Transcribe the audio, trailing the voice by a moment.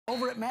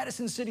Over at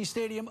Madison City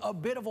Stadium, a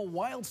bit of a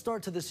wild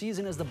start to the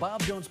season as the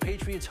Bob Jones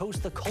Patriots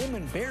host the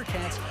Cullman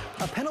Bearcats.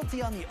 A penalty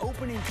on the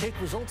opening kick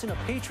results in a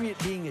Patriot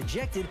being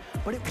ejected,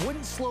 but it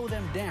wouldn't slow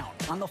them down.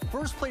 On the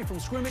first play from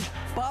scrimmage,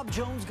 Bob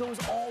Jones goes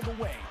all the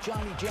way.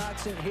 Johnny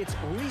Johnson hits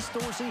Reese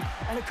Dorsey,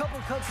 and a couple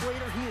cuts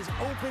later, he is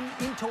open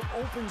into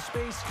open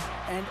space,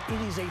 and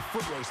it is a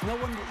foot race. No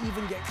one will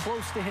even get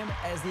close to him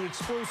as the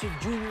explosive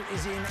junior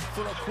is in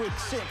for a quick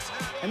 6.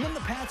 And then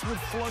the Pats would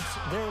flex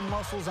their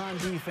muscles on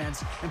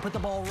defense and put the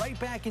ball right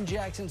back in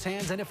Jackson's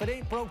hands, and if it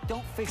ain't broke,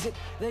 don't fix it.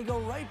 They go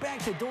right back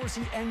to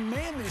Dorsey, and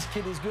man, this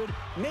kid is good,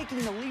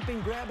 making the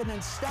leaping grab and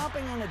then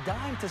stopping on a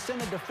dime to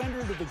send a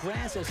defender to the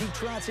grass as he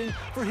trots in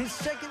for his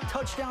second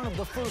touchdown of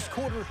the first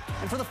quarter.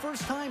 And for the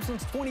first time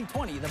since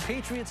 2020, the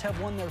Patriots have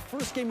won their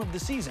first game of the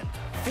season,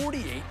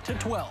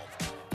 48-12.